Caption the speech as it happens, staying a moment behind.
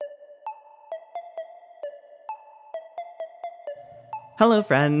Hello,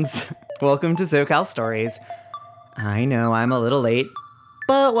 friends. Welcome to SoCal Stories. I know I'm a little late,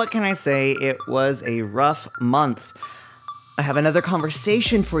 but what can I say? It was a rough month. I have another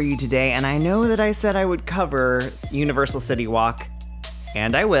conversation for you today, and I know that I said I would cover Universal City Walk,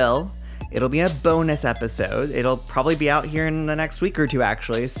 and I will. It'll be a bonus episode. It'll probably be out here in the next week or two,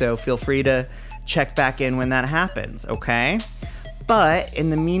 actually, so feel free to check back in when that happens, okay? But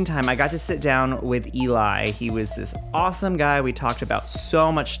in the meantime, I got to sit down with Eli. He was this awesome guy. We talked about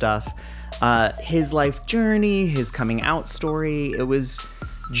so much stuff. His life journey, his coming out story. It was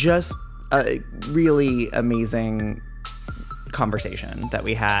just a really amazing conversation that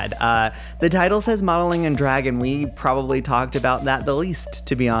we had. The title says Modeling and Drag, and we probably talked about that the least,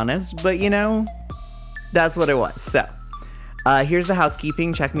 to be honest. But, you know, that's what it was. So, here's the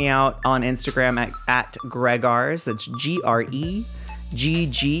housekeeping. Check me out on Instagram at Gregarz. That's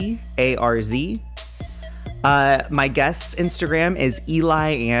GREGGARZ. My guest's Instagram is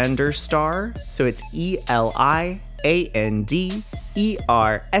Eli Anderstar. So it's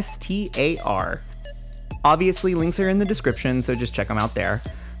ELIANDERSTAR. Obviously, links are in the description, so just check them out there.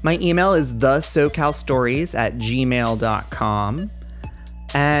 My email is thesocalstories@gmail.com.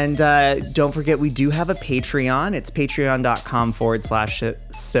 And don't forget, we do have a Patreon. It's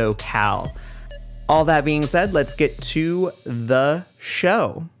patreon.com/SoCal. All that being said, let's get to the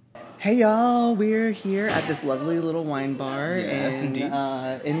show. Hey y'all, we're here at this lovely little wine bar in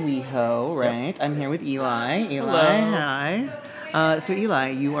WeHo, right? Yep. I'm here with Eli. Eli, hi. So Eli,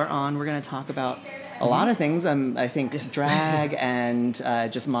 you are on. We're going to talk about a lot of things. I think drag and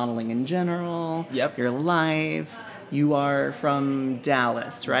just modeling in general. Yep. Your life. You are from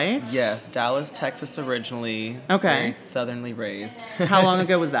Dallas, right? Yes, Dallas, Texas originally. Okay. Very southernly raised. How long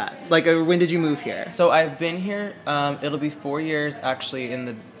ago was that? Like, when did you move here? So I've been here, it'll be 4 years actually in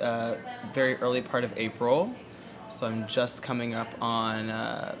the very early part of April. So I'm just coming up on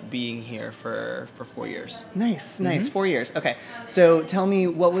being here for 4 years. Nice. 4 years. Okay. So tell me,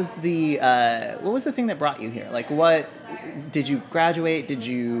 what was the thing that brought you here? Like, what did you graduate?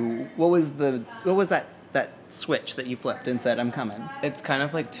 What was that switch that you flipped and said, I'm coming? It's kind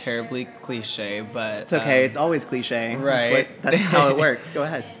of like terribly cliche, but it's okay. It's always cliche. Right. That's how it works. Go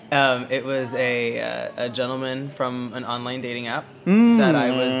ahead. It was a gentleman from an online dating app that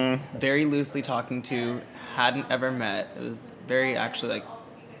I was very loosely talking to, hadn't ever met. It was very actually like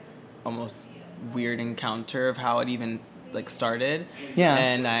almost weird encounter of how it even like started. Yeah.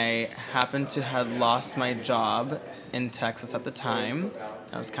 And I happened to have lost my job in Texas at the time.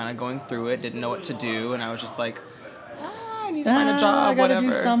 I was kind of going through it, didn't know what to do, and I was just like, I need to find a job, I gotta whatever.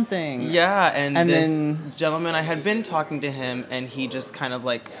 do something. Yeah, and this then gentleman, I had been talking to him, and he just kind of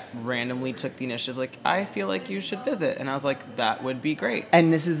like randomly took the initiative, like, I feel like you should visit. And I was like, that would be great.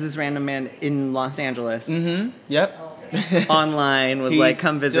 And this is this random man in Los Angeles. Mm-hmm. Yep. Online was like,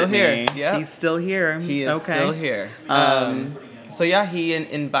 come visit me. Yep. He's still here. He is still here. So yeah, he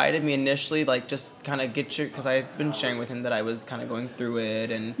invited me initially, like, just kind of because I had been sharing with him that I was kind of going through it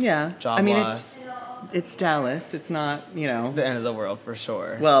and job loss. It's Dallas. It's not, the end of the world for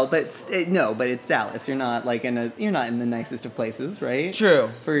sure. Well, but it's Dallas. You're not like you're not in the nicest of places, right? True.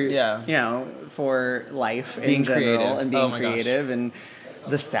 For life being in general creative. and being creative and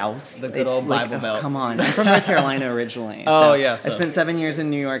the South, the good old Bible Belt. Come on, I'm from North Carolina originally. I spent 7 years in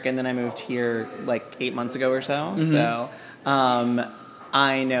New York and then I moved here like 8 months ago or so. Mm-hmm. So.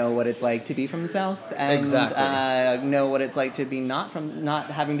 I know what it's like to be from the South, and know what it's like to be not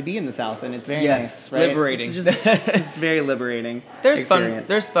having to be in the South, and it's very nice, right? Liberating. It's just very liberating. There's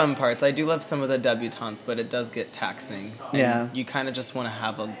fun parts. I do love some of the debutantes, but it does get taxing. And you kind of just want to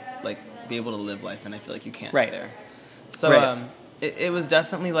have be able to live life, and I feel like you can't there. So it was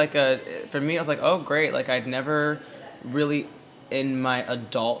definitely like for me, I was like, oh great, like I'd never really in my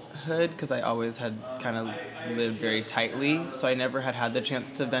adulthood, because I always had kind of lived very tightly, so I never had the chance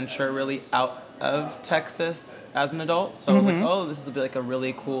to venture really out of Texas as an adult. So I was like, oh, this is like a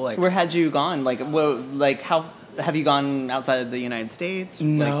really cool like. Where had you gone? How have you gone outside of the United States?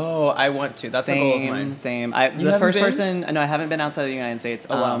 No, I want to. That's a goal of mine. Same. I haven't been outside of the United States.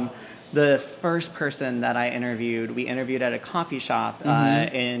 Oh, wow. The first person that I interviewed, we interviewed at a coffee shop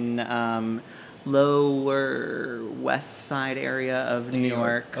in Lower West Side area of New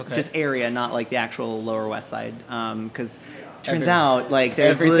York. Okay. Just area, not like the actual Lower West Side, because turns out like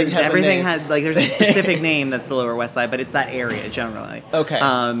there's everything there's a specific name that's the Lower West Side, but it's that area generally. Okay.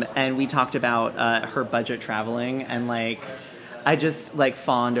 And we talked about her budget traveling, and like I just like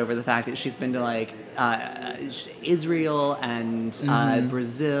fawned over the fact that she's been to like Israel and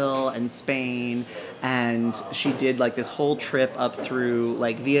Brazil and Spain, and she did like this whole trip up through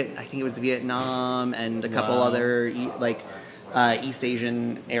like I think it was Vietnam and a couple other like East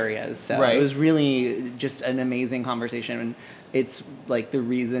Asian areas. So right. It was really just an amazing conversation. And it's like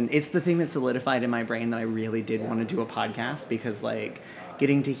it's the thing that solidified in my brain that I really did want to do a podcast, because like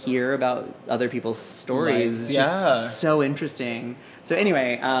getting to hear about other people's stories is just so interesting. So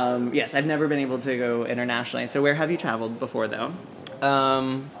anyway, yes, I've never been able to go internationally. So where have you traveled before, though?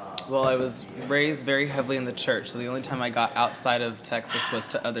 Well, I was raised very heavily in the church, so the only time I got outside of Texas was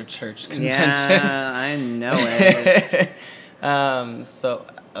to other church conventions. Yeah, I know it. So,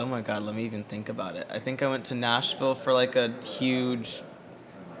 oh my God, let me even think about it. I think I went to Nashville for like a huge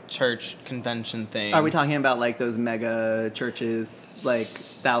church convention thing. Are we talking about like those mega churches, like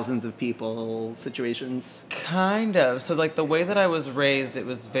thousands of people situations? Kind of. So like the way that I was raised, it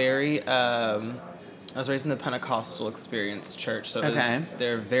was very, I was raised in the Pentecostal Experience Church, so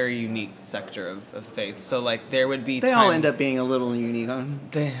they're a very unique sector of faith. So like there would be They all end up being a little unique.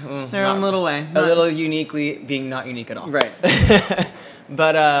 Their own little way. A little uniquely being not unique at all. Right.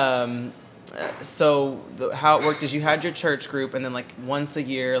 But so how it worked is you had your church group, and then like once a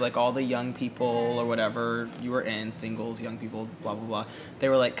year, like all the young people or whatever you were in, singles, young people, blah blah blah, they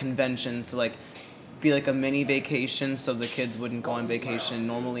were like conventions to like be like a mini vacation, so the kids wouldn't go on vacation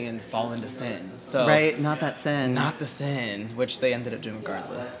normally and fall into sin. So right, not the sin, which they ended up doing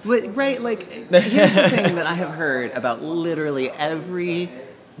regardless. But, right, like here's the thing that I have heard about literally every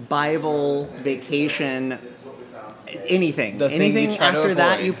Bible vacation. Anything after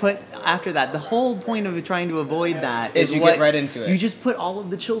that you put after that. The whole point of trying to avoid that is you get right into it. You just put all of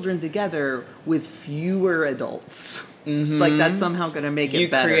the children together with fewer adults. It's like that's somehow going to make it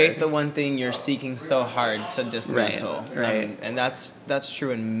better. You create the one thing you're seeking so hard to dismantle. Right. And that's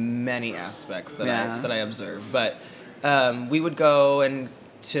true in many aspects that I observe. But we would go and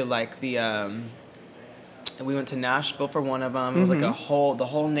to like the we went to Nashville for one of them. It was like the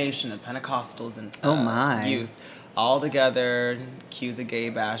whole nation of Pentecostals and youth all together. Cue the gay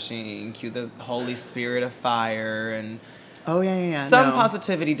bashing, cue the Holy Spirit of fire, and some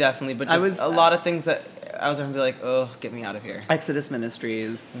positivity definitely, but just a lot of things that I was going to be like, oh, get me out of here. Exodus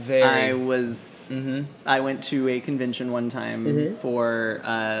Ministries. I went to a convention one time for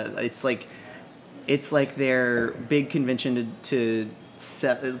it's like their big convention to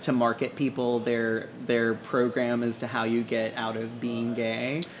market people their program as to how you get out of being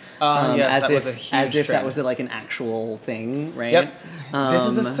gay. Yes, that was a huge as if trend. That was like an actual thing, right? Yep. This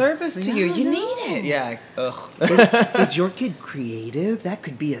is a service to you. You need it. Yeah. Ugh. Is your kid creative? That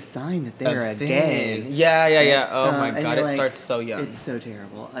could be a sign that they're a gay. Yeah. Oh my God, it starts so young. It's so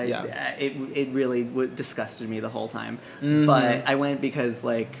terrible. It really disgusted me the whole time. But I went because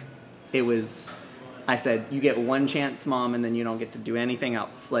like it was. I said, you get one chance, Mom, and then you don't get to do anything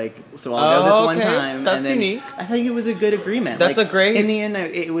else. Like, so I'll go this one time. That's and then unique. I think it was a good agreement. That's like, a great... In the end,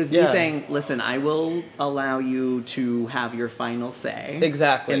 it was me saying, listen, I will allow you to have your final say.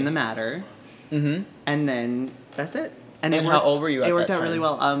 Exactly. In the matter. Mm-hmm. And then that's it. And how old were you at that time? It worked out really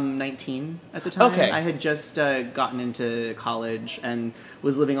well. 19 at the time. Okay. I had just gotten into college and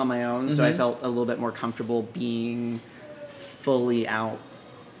was living on my own, so I felt a little bit more comfortable being fully out.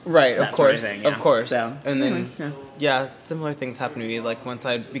 Right, of course, of course. So, and then, similar things happened to me. Like, once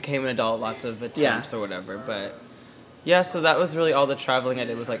I became an adult, lots of attempts or whatever. But, so that was really all the traveling I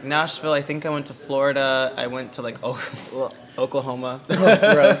did. It was, like, Nashville. I think I went to Florida. I went to, like, Oklahoma.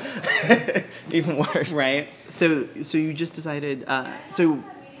 Gross. Even worse. Right. So you just decided... so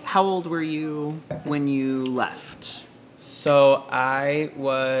how old were you when you left? So I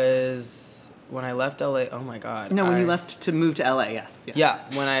was... When I left LA, oh my God. No, when you left to move to LA, yes. Yeah,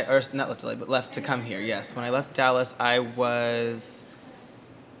 not left LA, but left to come here, yes. When I left Dallas, I was,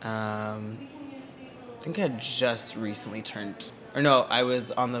 I think I had just recently I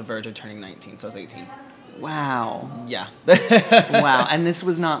was on the verge of turning 19, so I was 18. Wow. Yeah. Wow, and this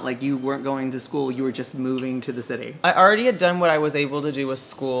was not like you weren't going to school, you were just moving to the city. I already had done what I was able to do with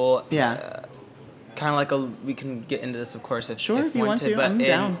school. Yeah. Kind of like we can get into this, of course, if you want to. But I'm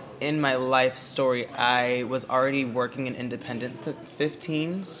down. In my life story, I was already working in independent since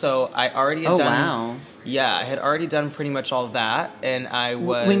 15, so I already had done... wow. Yeah, I had already done pretty much all that, and I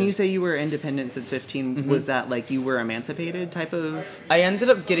was... When you say you were independent since 15, was that like you were emancipated type of... I ended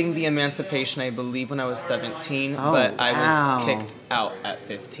up getting the emancipation, I believe, when I was 17, but I was kicked out at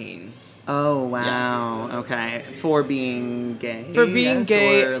 15. Oh, wow. Yeah. Okay. For being gay? For being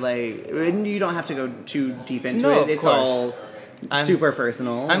gay. Or like, you don't have to go too deep into it. Of it's course. All super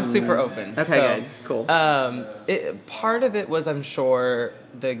personal. I'm super open. Okay, good. Cool. Part of it was, I'm sure,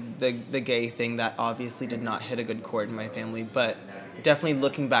 the gay thing that obviously did not hit a good chord in my family, but definitely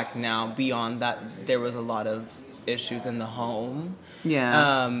looking back now, beyond that, there was a lot of issues in the home.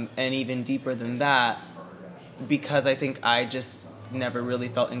 Yeah. And even deeper than that, because I think I just never really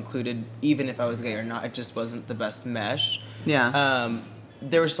felt included, even if I was gay or not. It just wasn't the best mesh. Yeah.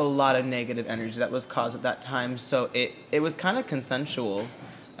 There was a lot of negative energy that was caused at that time, so it was kind of consensual.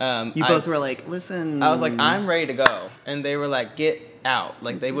 You both were like, listen. I was like, I'm ready to go. And they were like, get out.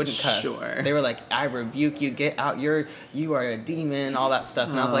 Like, they wouldn't cuss. Sure. They were like, I rebuke you, get out. You are a demon, all that stuff.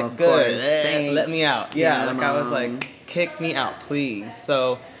 And I was like, of good, course. let me out. Yeah, like I was like, kick me out, please.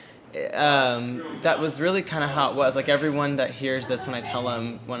 So that was really kind of how it was. Like, everyone that hears this, when I tell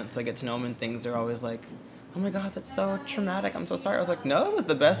them, once I get to know them and things, they're always like, oh my God, that's so traumatic. I'm so sorry. I was like, no, it was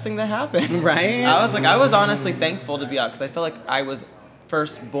the best thing that happened. Right? I was honestly thankful to be out, because I feel like I was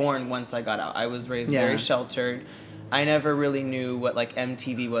first born once I got out. I was raised very sheltered. I never really knew what like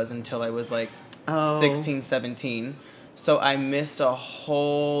MTV was until I was like 16, 17. So I missed a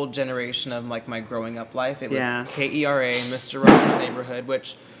whole generation of like my growing up life. It was KERA, Mr. Rogers' Neighborhood,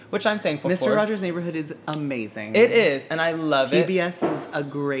 which I'm thankful for. Mr. Rogers' Neighborhood is amazing. It is, and I love it. PBS is a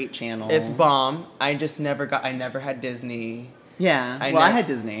great channel. It's bomb. I never had Disney. Yeah. I had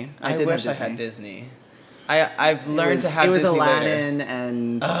Disney. I wish I had Disney. I've learned to have Disney. It was Aladdin later.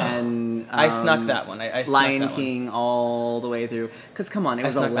 and I snuck that one. I Lion that King one. all the way through. Because come on, it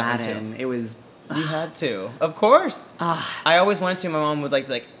was Aladdin. It was. You had to, of course. I always wanted to. My mom would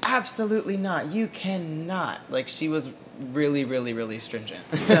like absolutely not. You cannot. Like, she was really, really, really stringent.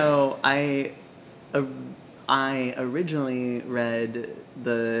 So I originally read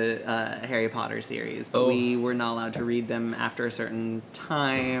the Harry Potter series, but we were not allowed to read them after a certain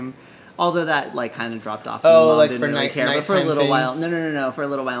time. Although that like kind of dropped off. Oh, like didn't for really care. But for a little things? while, no. For a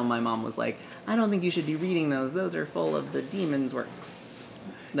little while, my mom was like, "I don't think you should be reading those. Those are full of the demons' works.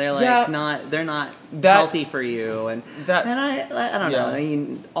 They're like they're not healthy for you." And I don't know. I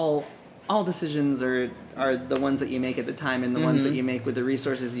mean, all decisions are the ones that you make at the time and the ones that you make with the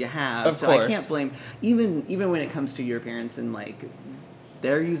resources you have. Of course. I can't blame even when it comes to your parents and like.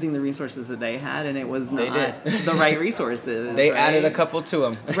 They're using the resources that they had, and it was not the right resources. They added a couple to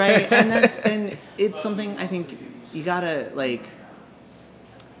them, right? And it's something I think you gotta like.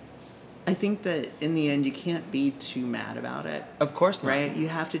 I think that in the end, you can't be too mad about it. Of course not. Right? You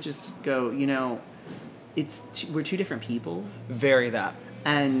have to just go. We're two different people. Very that.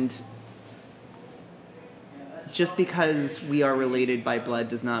 And just because we are related by blood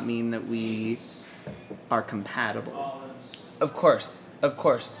does not mean that we are compatible. Of course.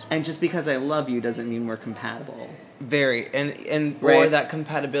 And just because I love you doesn't mean we're compatible. Very. And right? Or that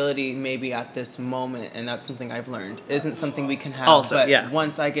compatibility maybe at this moment, and that's something I've learned, isn't something we can have. Also, but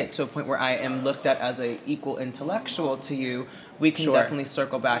once I get to a point where I am looked at as a equal intellectual to you, we can definitely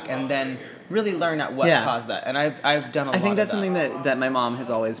circle back and then really learn at what caused that. And I've done a lot of that. I think that's something that my mom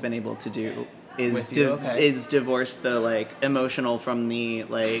has always been able to do is divorce the like emotional from the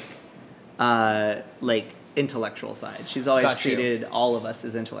like intellectual side. She's always treated all of us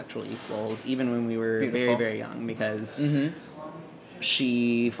as intellectual equals, even when we were very, very young, because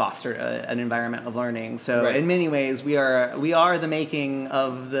she fostered an environment of learning. So in many ways, we are the making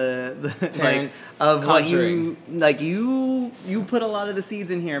of the parents like of conjuring. What you like. You put a lot of the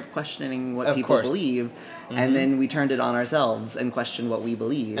seeds in here of questioning what people believe. And then we turned it on ourselves and questioned what we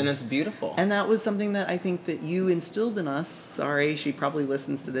believe. And that's beautiful. And that was something that I think that you instilled in us. Sorry, she probably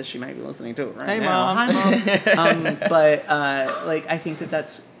listens to this. She might be listening to it right now. Mom. Hi, Mom. But I think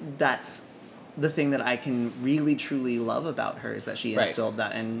that's the thing that I can really, truly love about her is that she instilled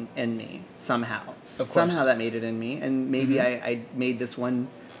that in me somehow. Of course. Somehow that made it in me. And maybe I made this one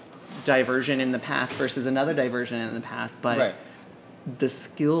diversion in the path versus another diversion in the path. But the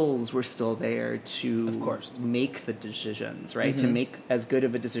skills were still there to make the decisions, right? To make as good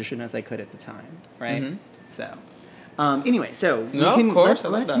of a decision as I could at the time, right? So, anyway,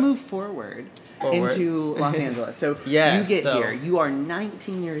 let's move forward into Los Angeles. So you get here. You are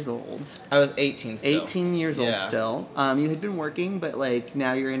 19 years old. I was 18 still. 18 years old still. You had been working, but like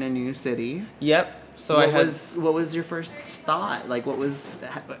now you're in a new city. Yep. So what was your first thought? Like, what was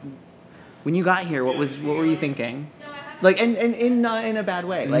when you got here? What were you thinking? Like, and not in a bad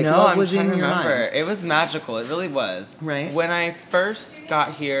way. Like, no, what was I'm trying in to your remember. mind? It was magical. It really was. Right. When I first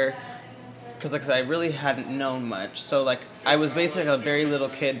got here, because like I said, I really hadn't known much. So like I was basically a very little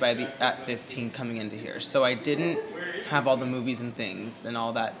kid at 15 coming into here. So I didn't have all the movies and things and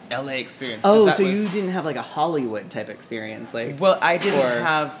all that LA experience. Oh, so you didn't have like a Hollywood type experience, like. Well, I didn't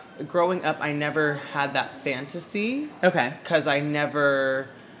have. Growing up, I never had that fantasy. Okay. Because I never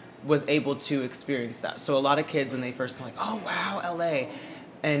was able to experience that. So a lot of kids when they first come like, oh wow, LA.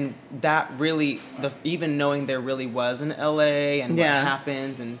 And that really, even knowing there really was an LA and what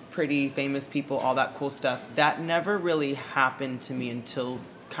happens and pretty famous people, all that cool stuff, that never really happened to me until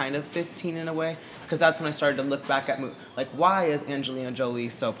kind of 15 in a way, because that's when I started to look back at like, why is Angelina Jolie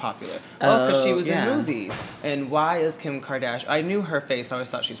so popular? Oh, because she was in movies. And why is Kim Kardashian? I knew her face. I always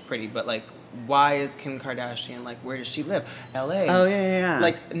thought she was pretty, but like, why is Kim Kardashian, like, where does she live? LA. Oh, yeah.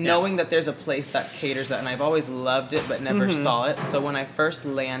 Like, knowing that there's a place that caters that, and I've always loved it, but never saw it. So when I first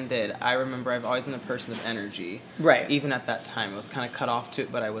landed, I remember I've always been a person of energy. Right. Even at that time, I was kind of cut off to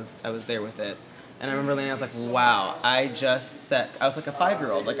it, but I was there with it. And I remember landing, I was like, wow, I was like a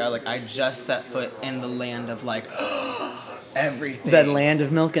 5-year-old. I just set foot in the land of, like, everything. The land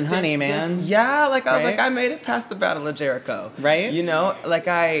of milk and honey, man. I was like, I made it past the Battle of Jericho. Right? You know, like,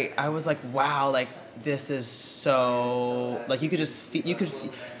 I was like, wow, like, this is so, like, you could just,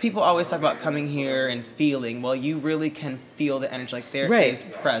 people always talk about coming here and feeling. Well, you really can feel the energy. Like, there is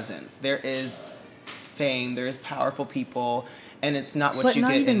presence. There is fame. There is powerful people. And it's not what you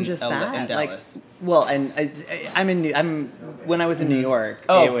get in Dallas. Like, well, and when I was in New York,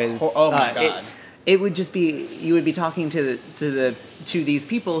 it was my God. It would just be, you would be talking to these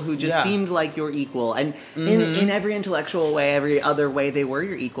people who just seemed like your equal, and in every intellectual way, every other way, they were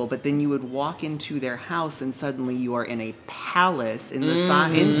your equal. But then you would walk into their house, and suddenly you are in a palace in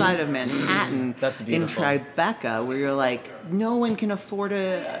the inside of Manhattan. That's beautiful. In Tribeca, where you're like, no one can afford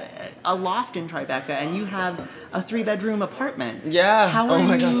a loft in Tribeca, and you have a 3-bedroom apartment. Yeah.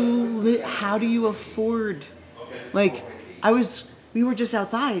 How do you afford? Like, we were just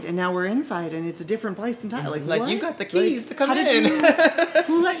outside, and now we're inside, and it's a different place entirely. Like, you got the keys to come in.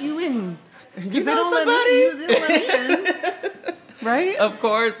 Who let you in? You know somebody? They don't let me in. Right? Of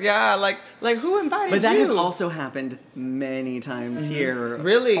course, yeah. Like who invited you? But that has also happened many times here.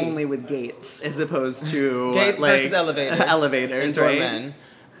 Really? Only with gates, as opposed to gates versus elevators. Elevators, right? Men.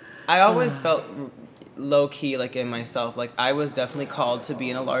 I always felt low key, like, in myself, like, I was definitely called to be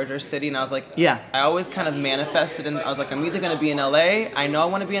in a larger city, and I was like, I always kind of manifested, and I was like, I'm either going to be in LA, I know I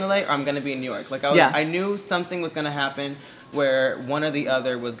want to be in LA, or I'm going to be in New York. Like, I knew something was going to happen where one or the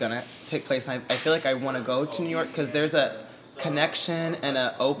other was going to take place, and I feel like I want to go to New York because there's a connection and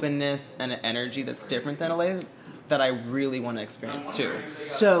an openness and an energy that's different than LA that I really want to experience too.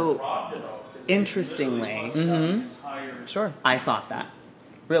 So, interestingly, sure, I thought that.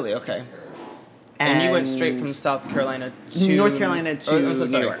 Really? Okay. And you went straight from South Carolina to... North Carolina to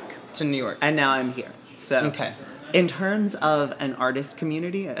New York. To New York. And now I'm here. So, okay. In terms of an artist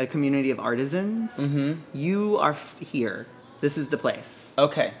community, a community of artisans, you are here. This is the place.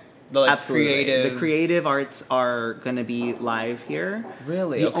 Okay. Absolutely. The creative arts are going to be live here.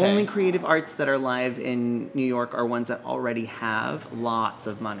 Really? The only creative arts that are live in New York are ones that already have lots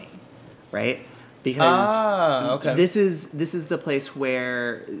of money, right? Because this is the place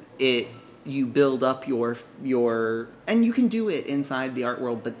where you build up your and you can do it inside the art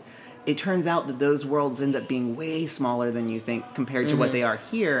world, but it turns out that those worlds end up being way smaller than you think compared to what they are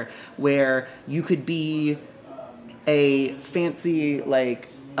here, where you could be a fancy, like,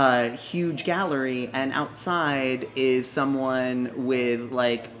 huge gallery, and outside is someone with,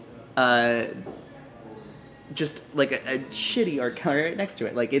 like, just like a shitty art gallery right next to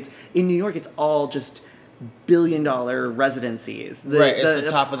it. Like, it's in New York, it's all just billion-dollar residencies. It's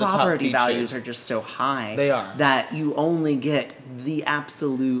the top of the top. Property values are just so high. They are. That you only get the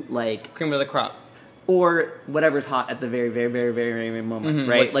absolute, like, cream of the crop, or whatever's hot at the very, very, very, very, very moment,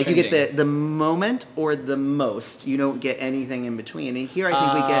 right? Like, trending. You get the moment or the most. You don't get anything in between. And here, I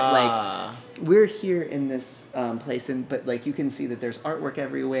think we get, like, we're here in this place, but, like, you can see that there's artwork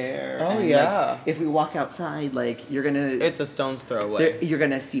everywhere. Oh, and, yeah. Like, if we walk outside, like, you're gonna... It's a stone's throw away. You're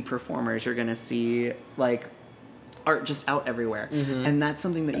gonna see performers. You're gonna see, like, art just out everywhere. And that's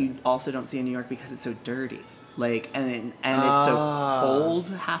something that you also don't see in New York because it's so dirty. Like, and it's so cold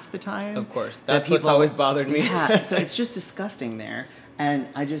half the time. Of course. That's what's always bothered me. Yeah, so it's just disgusting there. And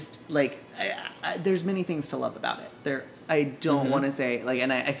I just, like, there's many things to love about it. I don't want to say, like,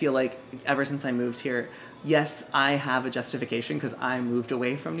 and I feel like ever since I moved here, yes, I have a justification because I moved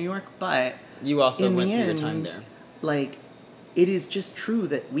away from New York, but you also in went the through end, your time there. Like, it is just true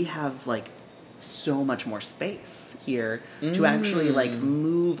that we have, like, so much more space here to actually, like,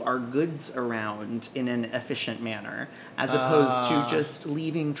 move our goods around in an efficient manner, as opposed to just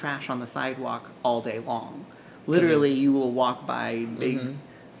leaving trash on the sidewalk all day long. Literally, you will walk by big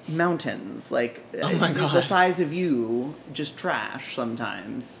mountains, like, oh my God, the size of you, just trash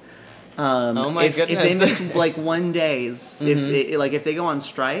sometimes. Oh my goodness. If they miss, like, one day's, if they go on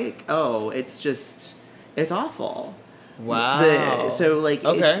strike, it's awful. Wow. So, like,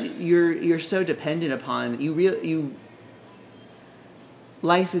 you're so dependent upon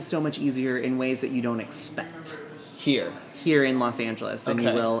life is so much easier in ways that you don't expect here in Los Angeles than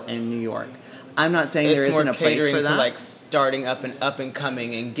you will in New York. I'm not saying there isn't a place for that. To like starting up and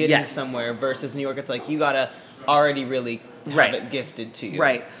coming and getting somewhere versus New York. It's like you gotta already really have it gifted to you.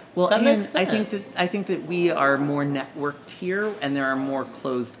 Right. Well, that makes sense. I think that we are more networked here, and there are more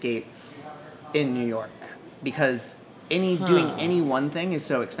closed gates in New York because doing any one thing is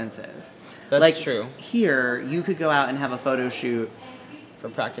so expensive. That's true. Here, you could go out and have a photo shoot for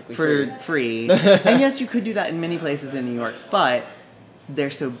practically free. And yes, you could do that in many places in New York, but they're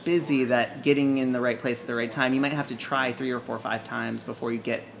so busy that getting in the right place at the right time, you might have to try 3 or 4 or 5 times before you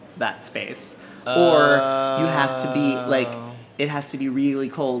get that space. Or you have to be it has to be really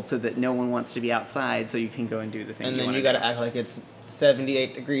cold so that no one wants to be outside so you can go and do the thing. And then you got to act like it's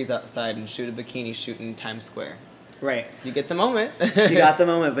 78 degrees outside and shoot a bikini shoot in Times Square. Right. You get the moment. You got the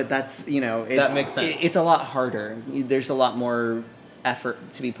moment, but that's, that makes sense. It's a lot harder. There's a lot more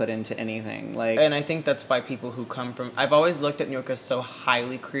effort to be put into anything. And I think that's why people who come from... I've always looked at New York as so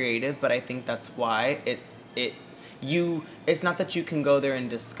highly creative, but I think that's why it's not that you can go there and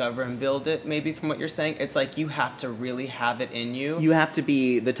discover and build it, maybe from what you're saying. It's like you have to really have it in you. You have to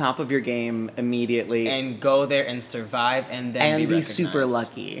be the top of your game immediately. And go there and survive and then be super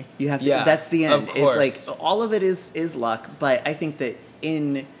lucky. You have to, that's the end. Of course. It's like all of it is luck, but I think that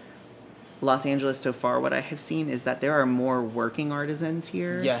in Los Angeles so far, what I have seen is that there are more working artisans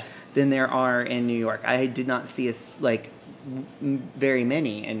here than there are in New York. I did not see very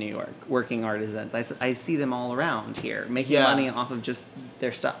many in New York working artisans. I see them all around here making money off of just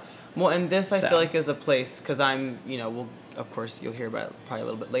their stuff. Well, and this I feel like is a place because I'm of course you'll hear about it probably a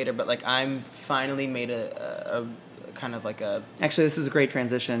little bit later, but like I'm finally made a kind of like a... Actually, this is a great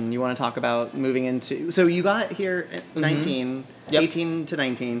transition. You want to talk about moving into... So you got here at 19, 18 to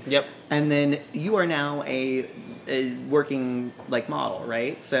 19. Yep. And then you are now a working like model,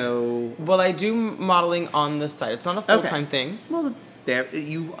 right? So... Well, I do modeling on the side. It's not a full-time thing. Well, there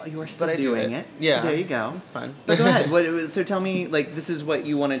you are still doing it. Yeah. So there you go. It's fun. But go ahead. So tell me, this is what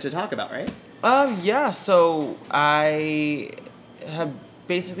you wanted to talk about, right? Yeah. So I have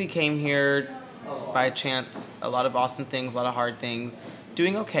basically came here by chance, a lot of awesome things, a lot of hard things,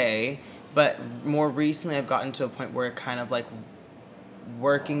 doing okay, but more recently I've gotten to a point where it kind of like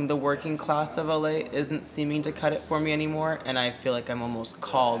working the working class of LA isn't seeming to cut it for me anymore, and I feel like I'm almost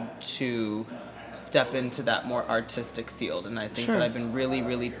called to step into that more artistic field, and I think that I've been really,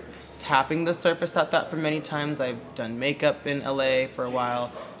 really tapping the surface at that for many times. I've done makeup in LA for a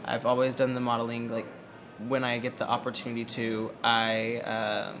while. I've always done the modeling, like when I get the opportunity to.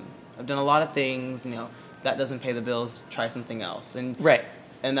 I've done a lot of things, that doesn't pay the bills, try something else. And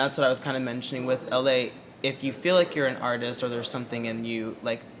that's what I was kind of mentioning with LA. If you feel like you're an artist or there's something in you,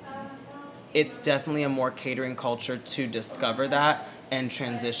 like, it's definitely a more catering culture to discover that and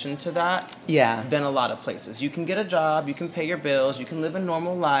transition to that than a lot of places. You can get a job, you can pay your bills, you can live a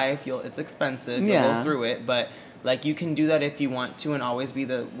normal life, it's expensive, you'll go through it, but like you can do that if you want to and always be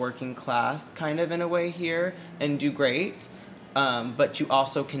the working class kind of in a way here and do great. But you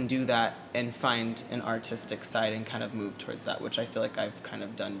also can do that and find an artistic side and kind of move towards that, which I feel like I've kind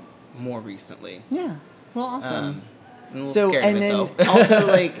of done more recently. Yeah. Well, awesome. I'm a little scared of it, then also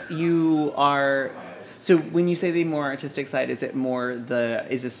like you are. So when you say the more artistic side, is it more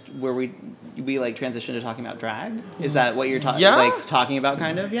is this where we like transition to talking about drag? Is that what you're talking about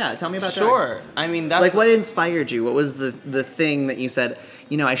kind of? Yeah. Tell me about drag. Sure. I mean, that's like what inspired you? What was the thing that you said,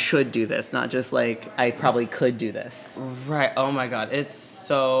 I should do this, not just like I probably could do this. Right. Oh my God. It's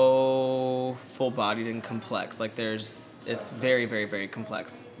so full-bodied and complex. Like it's very, very, very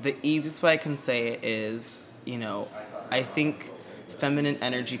complex. The easiest way I can say it is, I think feminine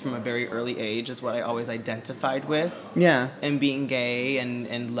energy from a very early age is what I always identified with. Yeah. And being gay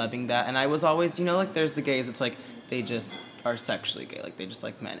and loving that. And I was always, like there's the gays, it's like they just are sexually gay, like they just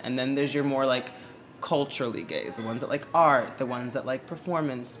like men. And then there's your more like culturally gays, the ones that like art, the ones that like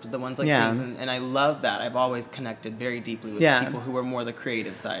performance, the ones like things. And I love that. I've always connected very deeply with people who are more the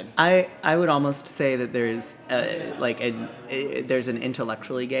creative side. I would almost say that there's there's an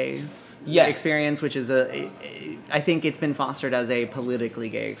intellectually gay experience, which is I think it's been fostered as a politically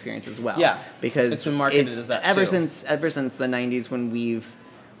gay experience as well. Yeah, because it's been marketed as that ever since the 90s when we've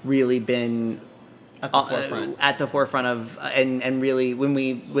really been at the forefront of and really when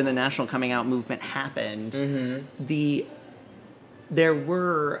the national coming out movement happened, there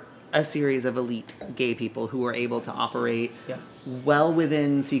were a series of elite gay people who were able to operate well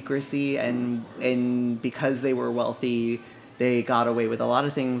within secrecy and because they were wealthy, they got away with a lot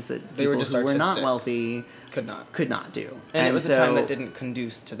of things that people who were not wealthy could not do. And it was a time that didn't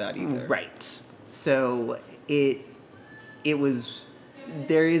conduce to that either. Right. So it was.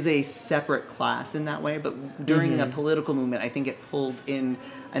 There is a separate class in that way, but during a political movement, I think it pulled in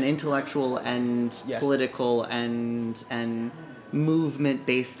an intellectual and political and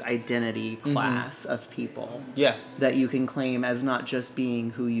movement-based identity class of people. Yes. That you can claim as not just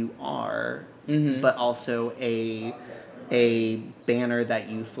being who you are, but also a banner that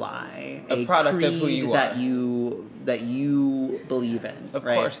you fly, a product of who you are, that you believe in. Of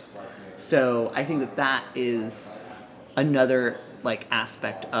course. So I think that is another like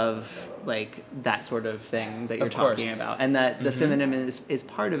aspect of like that sort of thing that you're talking about, and that the feminine is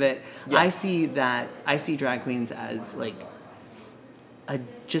part of it. Yes. I see drag queens as like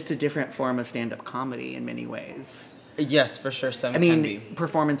just a different form of stand-up comedy in many ways. Yes, for sure. Some can be.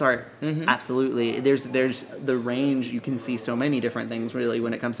 Performance art, absolutely. There's the range. You can see so many different things really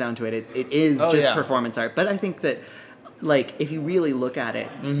when it comes down to it. It is performance art. But I think that like if you really look at it,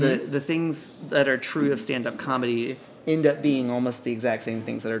 the things that are true of stand-up comedy end up being almost the exact same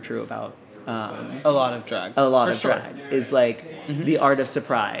things that are true about a lot of drag. A lot of drag is like the art of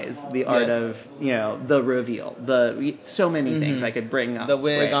surprise, the art of, the reveal, so many things I could bring up. The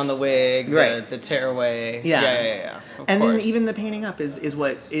wig on the wig, the tearaway. Yeah. And then even the painting up is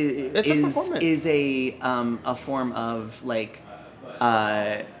what is a form of like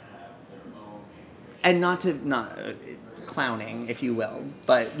and not clowning, if you will,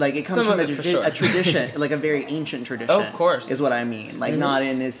 but like it comes from a tradition, like a very ancient tradition. Of course, is what I mean. Like not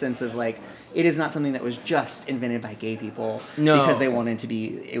in the sense of like it is not something that was just invented by gay people because they wanted to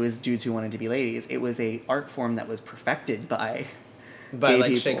be. It was due to wanting to be ladies. It was a art form that was perfected by like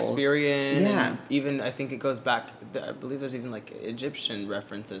people. Shakespearean. And even I think it goes back. I believe there's even like Egyptian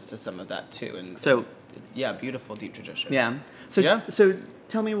references to some of that too. And so, beautiful deep tradition. Yeah. So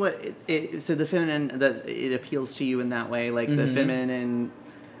tell me what so the feminine, that it appeals to you in that way, like the feminine,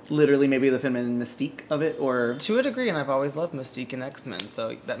 literally maybe the feminine mystique of it, or to a degree. And I've always loved Mystique and X-Men,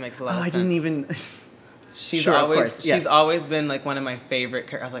 so that makes a lot of sense. I didn't even. She's always been like one of my favorite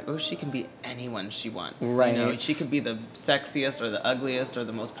characters. I was like, oh, she can be anyone she wants. Right. She could be the sexiest or the ugliest or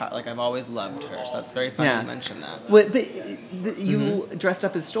the most like I've always loved her. So that's very funny you mention that. Well, but you dressed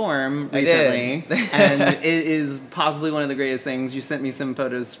up as Storm recently, and it is possibly one of the greatest things. You sent me some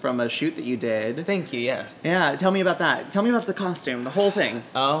photos from a shoot that you did. Thank you. Yes. Yeah. Tell me about that. Tell me about the costume, the whole thing.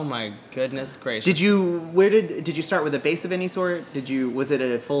 Oh my goodness gracious. Did you start with a base of any sort? Was it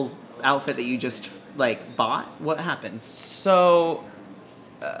a full outfit that you just like bought? What happened? So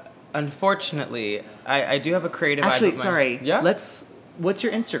unfortunately I do have a creative what's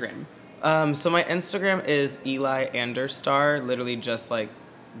your Instagram? So my Instagram is Eli Anderstar, literally just like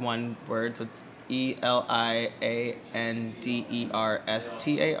one word, so it's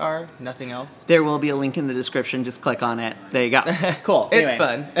ELIANDERSTAR, nothing else. There will be a link in the description. Just click on it. There you go. Cool. It's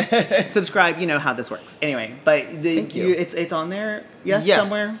fun. Subscribe. You know how this works. Anyway, but Thank you. It's on there. Yes,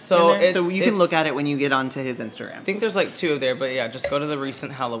 somewhere. So so you can look at it when you get onto his Instagram. I think there's like 2 there, but yeah, just go to the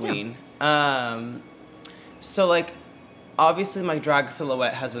recent Halloween. Yeah. So like, obviously my drag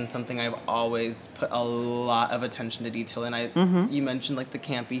silhouette has been something I've always put a lot of attention to detail in. You mentioned like the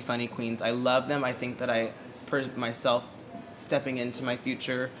campy, funny queens. I love them. I think that myself, stepping into my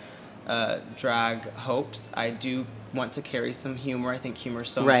future drag hopes, I do want to carry some humor. I think humor is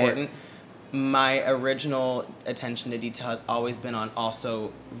so important. My original attention to detail had always been on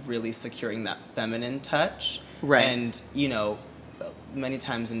also really securing that feminine touch. Right. And, many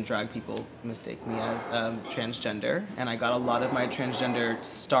times in drag, people mistake me as transgender, and I got a lot of my transgender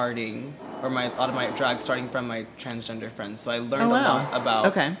a lot of my drag starting from my transgender friends. So I learned a lot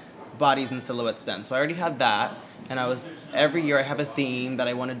about bodies and silhouettes then. So I already had that, and every year I have a theme that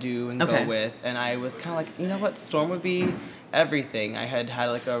I want to do and go with, and I was kind of like, you know what, Storm would be everything. I had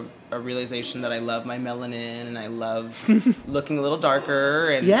like a realization that I love my melanin, and I love looking a little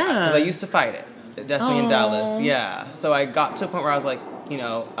darker, and because I used to fight it. Definitely in Dallas, yeah. So I got to a point where I was like, you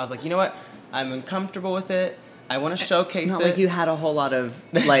know what? I'm uncomfortable with it. I want to showcase it. It's not like you had a whole lot of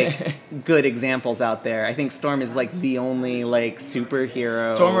like good examples out there. I think Storm is like the only like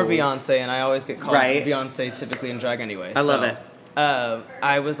superhero. Storm or Beyonce, and I always get called Beyonce typically in drag anyway. I love it.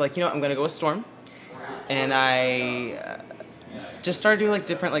 I was like, I'm gonna go with Storm, and I just started doing like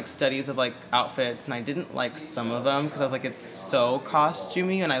different like studies of like outfits, and I didn't like some of them because I was like, it's so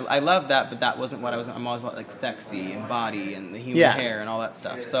costumey, and I love that, but that wasn't what I'm always about, like sexy and body and the human hair and all that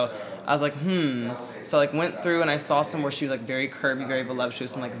stuff. So I was like, So I like went through and I saw some where she was like very curvy, very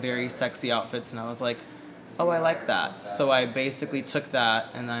voluptuous, and like very sexy outfits, and I was like, oh, I like that. So I basically took that,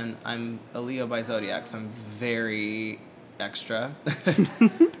 and then I'm a Leo by Zodiac, so I'm very extra.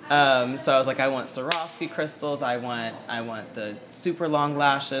 So I was like, I want Swarovski crystals. I want the super long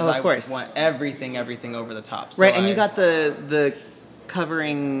lashes. Of course. I want everything over the top. So and you got the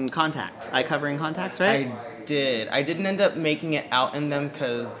covering contacts, eye covering contacts, right? I did. I didn't end up making it out in them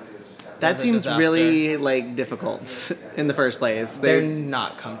because... That seems really, like, difficult in the first place. They're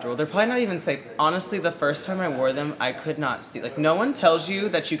not comfortable. They're probably not even safe. Honestly, the first time I wore them, I could not see. Like, no one tells you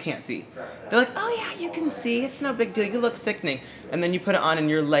that you can't see. They're like, oh, yeah, you can see. It's no big deal. You look sickening. And then you put it on and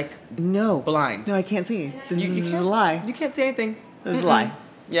you're, like, blind. No, I can't see. This is a lie. You can't see anything. This is a lie.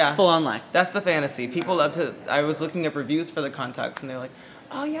 Yeah. It's full-on lie. That's the fantasy. People love to... I was looking up reviews for the contacts, and they're like,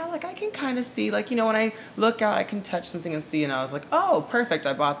 oh, yeah, like, I can kind of see. Like, you know, when I look out, I can touch something and see. And I was like, oh, perfect.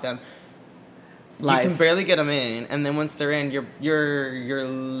 I bought them. Lies. You can barely get them in, and then once they're in, you're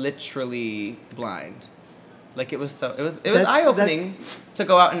literally blind. Like, it was eye-opening to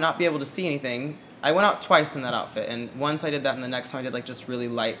go out and not be able to see anything. I went out twice in that outfit, and once I did that, and the next time I did, like, just really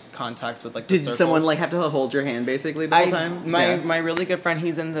light contacts with, like, the circles. Did someone, like, have to hold your hand, basically, the whole time? My really good friend,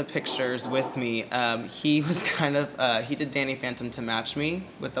 he's in the pictures with me. He was kind of, he did Danny Phantom to match me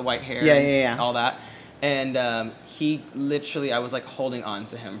with the white hair and all that. And he literally, I was, like, holding on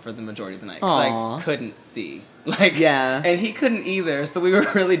to him for the majority of the night because I couldn't see. Like, and he couldn't either, so we were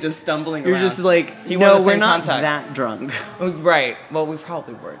really just stumbling around. You're just like, we're not that drunk. Right. Well, we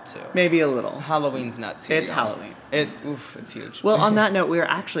probably were, too. Maybe a little. Halloween's nuts here. It's Halloween. It's huge. Well, on that note, we're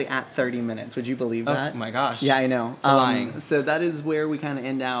actually at 30 minutes. Would you believe that? Oh, my gosh. Yeah, I know. Flying. So that is where we kind of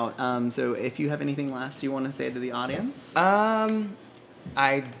end out. So if you have anything last you want to say to the audience?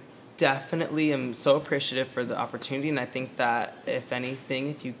 I definitely am so appreciative for the opportunity, and I think that if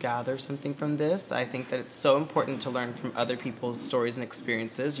anything, if you gather something from this, I think that it's so important to learn from other people's stories and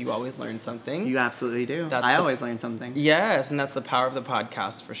experiences. You always learn something. You absolutely do. I always learn something. Yes, and that's the power of the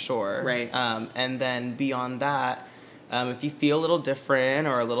podcast for sure. Right. And then beyond that, if you feel a little different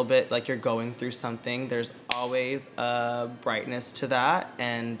or a little bit like you're going through something, there's always a brightness to that,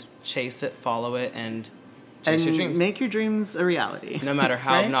 and chase it, follow it, and chase your dreams. Make your dreams a reality. No matter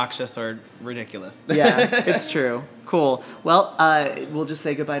how obnoxious or ridiculous. Yeah, it's true. Cool. Well, we'll just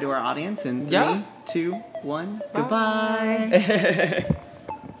say goodbye to our audience in 3, 2, 1. Goodbye.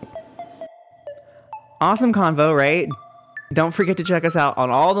 Awesome convo, right? Don't forget to check us out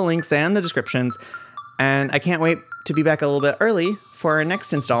on all the links and the descriptions. And I can't wait to be back a little bit early for our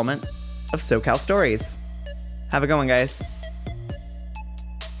next installment of SoCal Stories. Have a good one, guys.